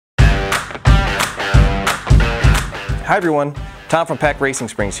Hi everyone, Tom from Pack Racing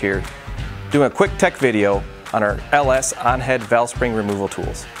Springs here, doing a quick tech video on our LS on-head valve spring removal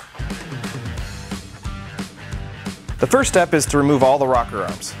tools. The first step is to remove all the rocker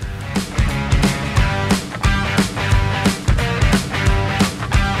arms.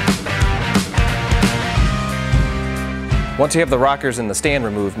 Once you have the rockers and the stand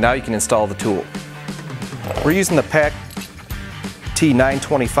removed, now you can install the tool. We're using the PAC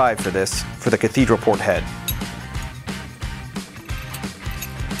T925 for this, for the cathedral port head.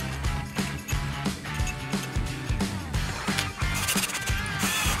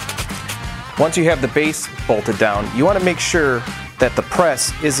 Once you have the base bolted down, you want to make sure that the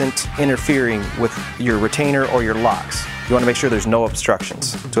press isn't interfering with your retainer or your locks. You want to make sure there's no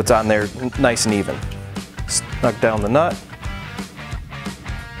obstructions, so it's on there nice and even. Snug down the nut.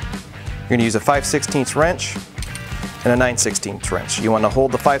 You're going to use a 5/16 wrench and a 9/16 wrench. You want to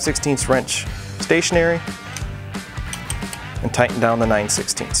hold the 5/16 wrench stationary and tighten down the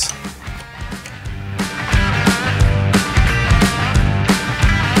 9/16.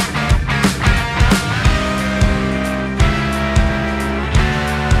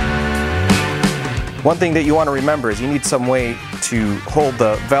 One thing that you want to remember is you need some way to hold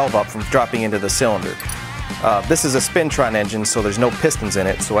the valve up from dropping into the cylinder. This is a Spintron engine, so there's no pistons in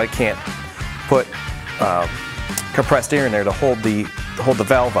it, so I can't put compressed air in there to hold the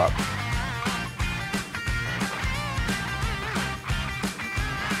valve up.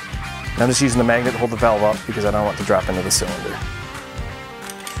 I'm just using the magnet to hold the valve up because I don't want it to drop into the cylinder.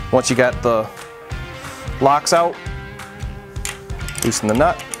 Once you got the locks out, loosen the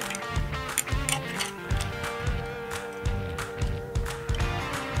nut.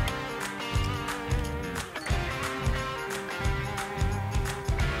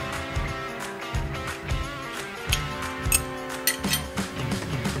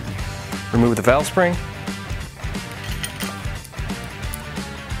 Remove the valve spring.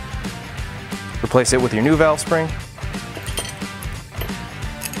 Replace it with your new valve spring.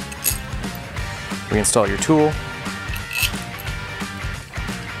 Reinstall your tool.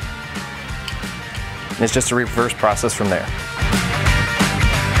 And it's just a reverse process from there.